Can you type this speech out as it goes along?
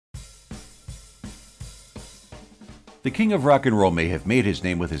The king of rock and roll may have made his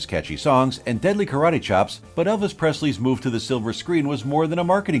name with his catchy songs and deadly karate chops, but Elvis Presley's move to the silver screen was more than a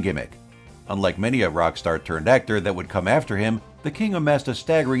marketing gimmick. Unlike many a rock star turned actor that would come after him, the king amassed a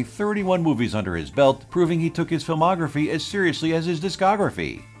staggering 31 movies under his belt, proving he took his filmography as seriously as his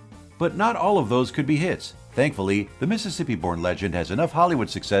discography. But not all of those could be hits. Thankfully, the Mississippi-born legend has enough Hollywood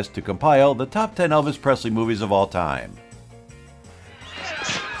success to compile the top 10 Elvis Presley movies of all time.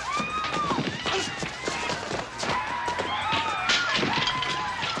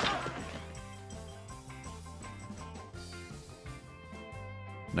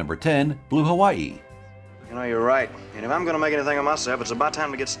 Number 10, Blue Hawaii. You know, you're right. And if I'm going to make anything of myself, it's about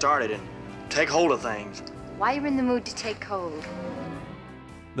time to get started and take hold of things. Why you're in the mood to take hold?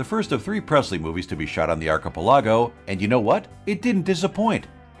 The first of 3 Presley movies to be shot on the archipelago, and you know what? It didn't disappoint.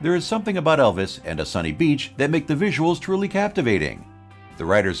 There is something about Elvis and a sunny beach that make the visuals truly captivating. The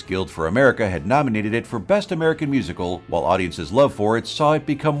Writers Guild for America had nominated it for Best American Musical, while audiences' love for it saw it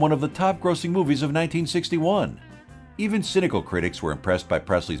become one of the top-grossing movies of 1961. Even cynical critics were impressed by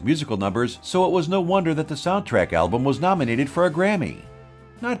Presley's musical numbers, so it was no wonder that the soundtrack album was nominated for a Grammy.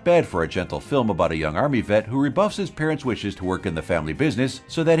 Not bad for a gentle film about a young Army vet who rebuffs his parents' wishes to work in the family business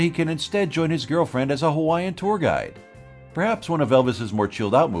so that he can instead join his girlfriend as a Hawaiian tour guide. Perhaps one of Elvis's more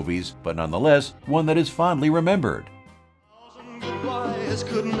chilled-out movies, but nonetheless, one that is fondly remembered.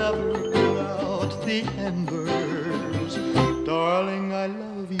 Could never put out the embers. Darling, I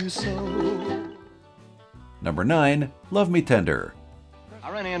love you so. Number 9, Love Me Tender. I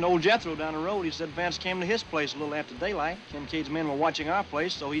ran into old Jethro down the road. He said Vance came to his place a little after daylight. Kincaid's men were watching our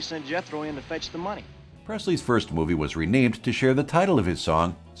place, so he sent Jethro in to fetch the money. Presley's first movie was renamed to share the title of his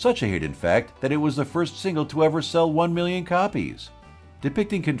song, such a hit in fact that it was the first single to ever sell 1 million copies.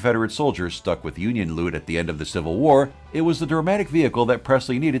 Depicting Confederate soldiers stuck with Union loot at the end of the Civil War, it was the dramatic vehicle that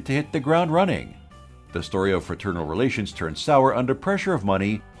Presley needed to hit the ground running. The story of fraternal relations turned sour under pressure of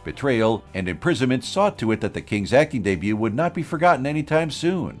money, betrayal, and imprisonment saw to it that the King's acting debut would not be forgotten anytime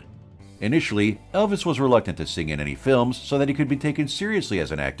soon. Initially, Elvis was reluctant to sing in any films so that he could be taken seriously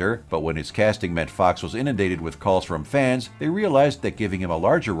as an actor, but when his casting meant Fox was inundated with calls from fans, they realized that giving him a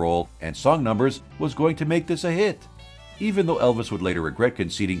larger role and song numbers was going to make this a hit. Even though Elvis would later regret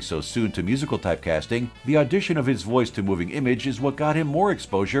conceding so soon to musical typecasting, the audition of his voice to moving image is what got him more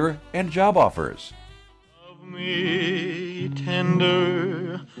exposure and job offers. Love me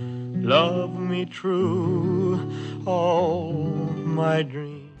tender, love me true, all my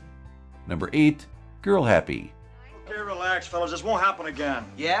dreams. Number 8, Girl Happy. Okay, relax, fellas. This won't happen again.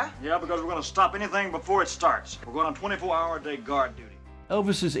 Yeah? Yeah, because we're going to stop anything before it starts. We're going on 24-hour-a-day guard duty.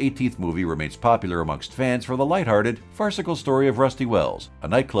 Elvis's 18th movie remains popular amongst fans for the lighthearted, farcical story of Rusty Wells, a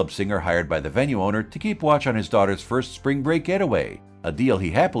nightclub singer hired by the venue owner to keep watch on his daughter's first spring break getaway, a deal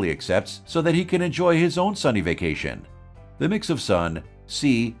he happily accepts so that he can enjoy his own sunny vacation. The mix of sun,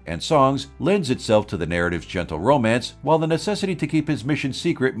 sea, and songs lends itself to the narrative's gentle romance, while the necessity to keep his mission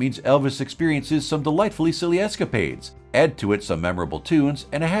secret means Elvis experiences some delightfully silly escapades. Add to it some memorable tunes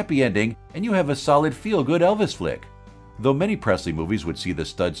and a happy ending, and you have a solid feel-good Elvis flick. Though many Presley movies would see the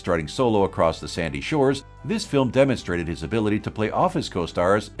stud strutting solo across the sandy shores, this film demonstrated his ability to play off his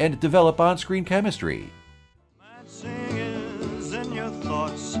co-stars and develop on-screen chemistry. In your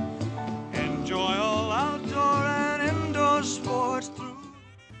thoughts, enjoy all outdoor and indoor sports through.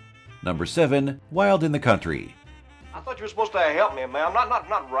 Number 7, Wild in the Country. I thought you were supposed to help me, ma'am.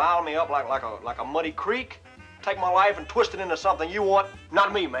 Not rile me up like a muddy creek. Take my life and twist it into something you want.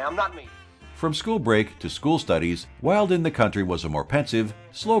 Not me, ma'am, not me. From school break to school studies, Wild in the Country was a more pensive,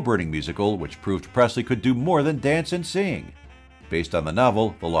 slow-burning musical which proved Presley could do more than dance and sing. Based on the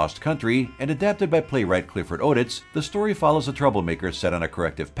novel The Lost Country and adapted by playwright Clifford Odets, the story follows a troublemaker set on a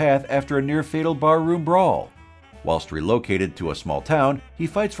corrective path after a near-fatal barroom brawl. Whilst relocated to a small town, he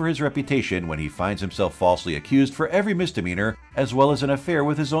fights for his reputation when he finds himself falsely accused for every misdemeanor, as well as an affair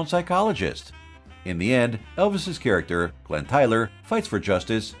with his own psychologist. In the end, Elvis's character, Glenn Tyler, fights for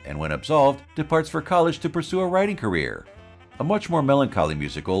justice and, when absolved, departs for college to pursue a writing career. A much more melancholy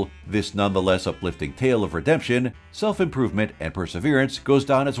musical, this nonetheless uplifting tale of redemption, self-improvement, and perseverance goes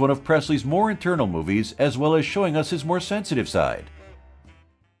down as one of Presley's more internal movies, as well as showing us his more sensitive side.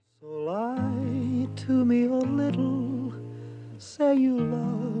 So lie to me a little, say you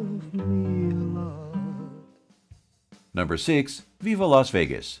love me a lot. Number 6, Viva Las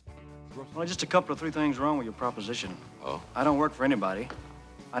Vegas. Well, just a couple of 3 things wrong with your proposition. Oh? I don't work for anybody.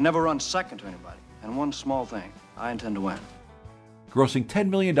 I never run second to anybody. And one small thing, I intend to win. Grossing $10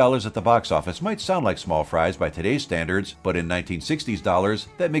 million at the box office might sound like small fries by today's standards, but in 1960s dollars,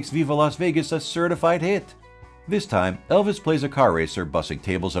 that makes Viva Las Vegas a certified hit. This time, Elvis plays a car racer bussing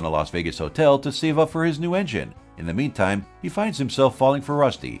tables in a Las Vegas hotel to save up for his new engine, In the meantime, he finds himself falling for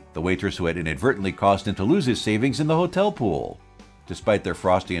Rusty, the waitress who had inadvertently caused him to lose his savings in the hotel pool. Despite their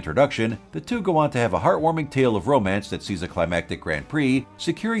frosty introduction, the two go on to have a heartwarming tale of romance that sees a climactic Grand Prix,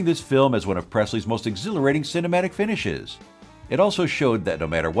 securing this film as one of Presley's most exhilarating cinematic finishes. It also showed that no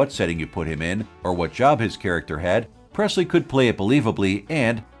matter what setting you put him in, or what job his character had, Presley could play it believably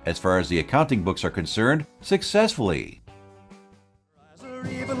and, as far as the accounting books are concerned, successfully.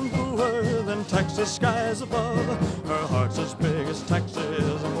 Even bluer than Texas skies above. Her heart's as big as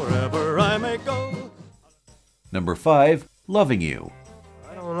Texas, and wherever I may go. Number 5. Loving You.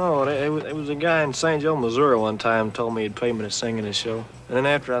 I don't know. It was a guy in St. Joe, Missouri one time told me he'd pay me to sing in his show. And then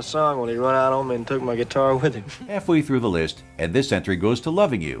after I sung, well, he run out on me and took my guitar with him. Halfway through the list, and this entry goes to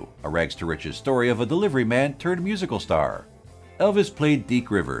Loving You, a rags to riches story of a delivery man turned musical star. Elvis played Deke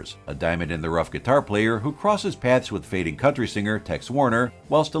Rivers, a diamond-in-the-rough guitar player who crosses paths with fading country singer Tex Warner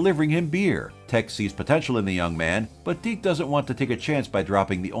whilst delivering him beer. Tex sees potential in the young man, but Deke doesn't want to take a chance by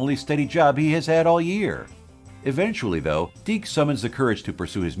dropping the only steady job he has had all year. Eventually, though, Deke summons the courage to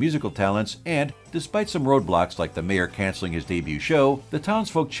pursue his musical talents and, despite some roadblocks like the mayor canceling his debut show, the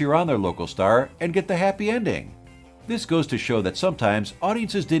townsfolk cheer on their local star and get the happy ending. This goes to show that sometimes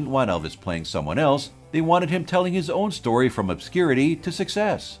audiences didn't want Elvis playing someone else, they wanted him telling his own story from obscurity to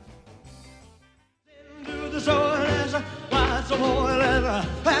success.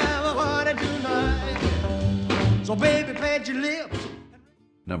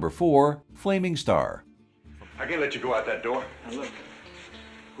 Number 4. Flaming Star. I can't let you go out that door. Now look,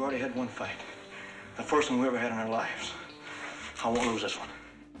 we already had one fight. The first one we ever had in our lives. I won't lose this one.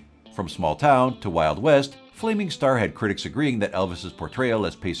 From small town to Wild West, Flaming Star had critics agreeing that Elvis's portrayal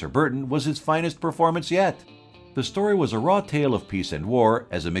as Pacer Burton was his finest performance yet. The story was a raw tale of peace and war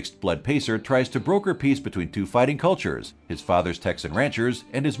as a mixed-blood pacer tries to broker peace between two fighting cultures, his father's Texan ranchers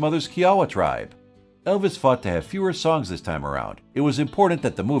and his mother's Kiowa tribe. Elvis fought to have fewer songs this time around. It was important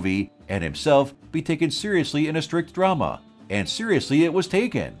that the movie, and himself, be taken seriously in a strict drama. And seriously it was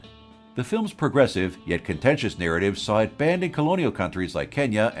taken. The film's progressive, yet contentious narrative saw it banned in colonial countries like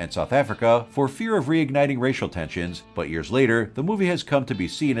Kenya and South Africa for fear of reigniting racial tensions, but years later, the movie has come to be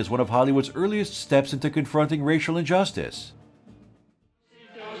seen as one of Hollywood's earliest steps into confronting racial injustice.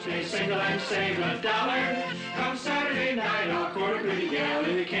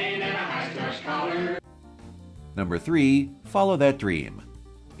 Number 3. Follow That Dream.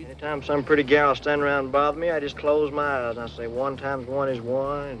 Anytime some pretty gal standing around and bother me, I just close my eyes and I say 1 times 1 is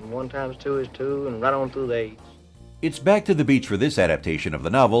 1, and 1 times 2 is 2, and right on through the 8s. It's back to the beach for this adaptation of the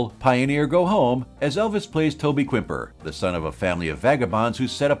novel, Pioneer Go Home, as Elvis plays Toby Quimper, the son of a family of vagabonds who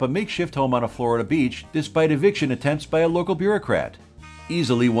set up a makeshift home on a Florida beach despite eviction attempts by a local bureaucrat.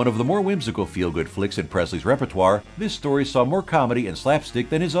 Easily one of the more whimsical feel-good flicks in Presley's repertoire, this story saw more comedy and slapstick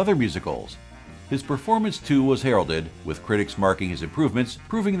than his other musicals. His performance too was heralded, with critics marking his improvements,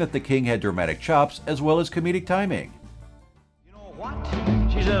 proving that the king had dramatic chops as well as comedic timing. You know what?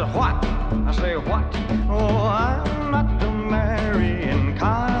 She says, what? I say, what? Oh, I'm not the marrying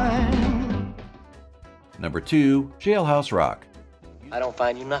kind. Number 2. Jailhouse Rock. I don't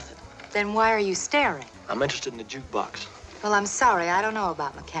find you nothing. Then why are you staring? I'm interested in the jukebox. Well, I'm sorry, I don't know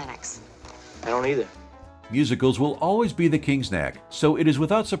about mechanics. I don't either. Musicals will always be the king's knack, so it is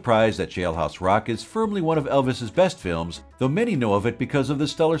without surprise that Jailhouse Rock is firmly one of Elvis's best films, though many know of it because of the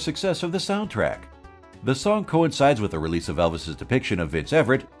stellar success of the soundtrack. The song coincides with the release of Elvis's depiction of Vince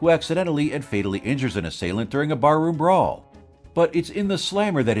Everett, who accidentally and fatally injures an assailant during a barroom brawl. But it's in the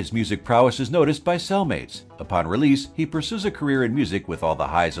slammer that his music prowess is noticed by cellmates. Upon release, he pursues a career in music with all the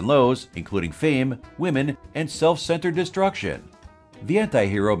highs and lows, including fame, women, and self-centered destruction. The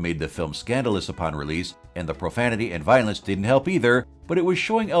anti-hero made the film scandalous upon release, and the profanity and violence didn't help either, but it was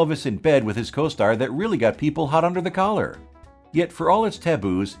showing Elvis in bed with his co-star that really got people hot under the collar. Yet for all its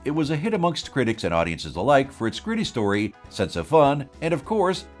taboos, it was a hit amongst critics and audiences alike for its gritty story, sense of fun, and of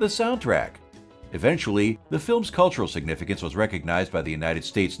course, the soundtrack. Eventually, the film's cultural significance was recognized by the United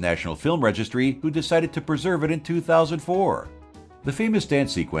States National Film Registry, who decided to preserve it in 2004. The famous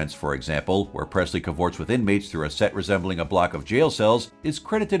dance sequence, for example, where Presley cavorts with inmates through a set resembling a block of jail cells, is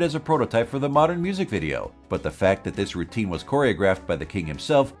credited as a prototype for the modern music video, but the fact that this routine was choreographed by the king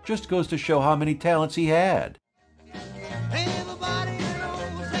himself just goes to show how many talents he had.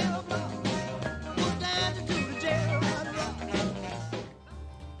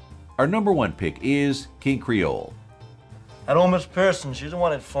 Our number 1 pick is King Creole. That old Miss Pearson, she's the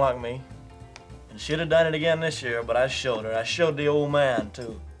one that flunked me. And she'd have done it again this year, but I showed her. I showed the old man,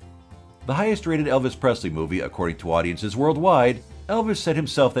 too. The highest rated Elvis Presley movie according to audiences worldwide, Elvis said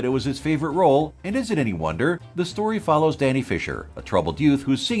himself that it was his favorite role, and is it any wonder? The story follows Danny Fisher, a troubled youth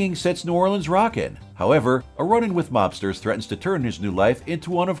whose singing sets New Orleans rockin'. However, a run-in with mobsters threatens to turn his new life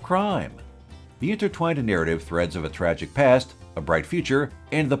into one of crime. The intertwined narrative threads of a tragic past, a bright future,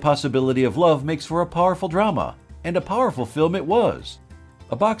 and the possibility of love makes for a powerful drama. And a powerful film it was.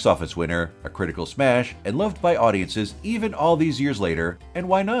 A box office winner, a critical smash, and loved by audiences even all these years later, and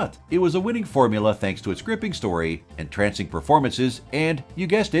why not? It was a winning formula thanks to its gripping story, entrancing performances, and, you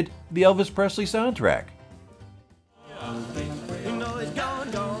guessed it, the Elvis Presley soundtrack.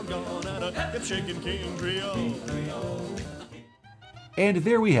 And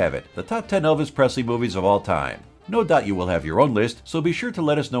there we have it, the top 10 Elvis Presley movies of all time. No doubt you will have your own list, so be sure to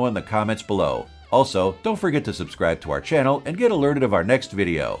let us know in the comments below. Also, don't forget to subscribe to our channel and get alerted of our next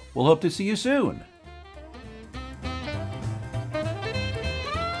video. We'll hope to see you soon!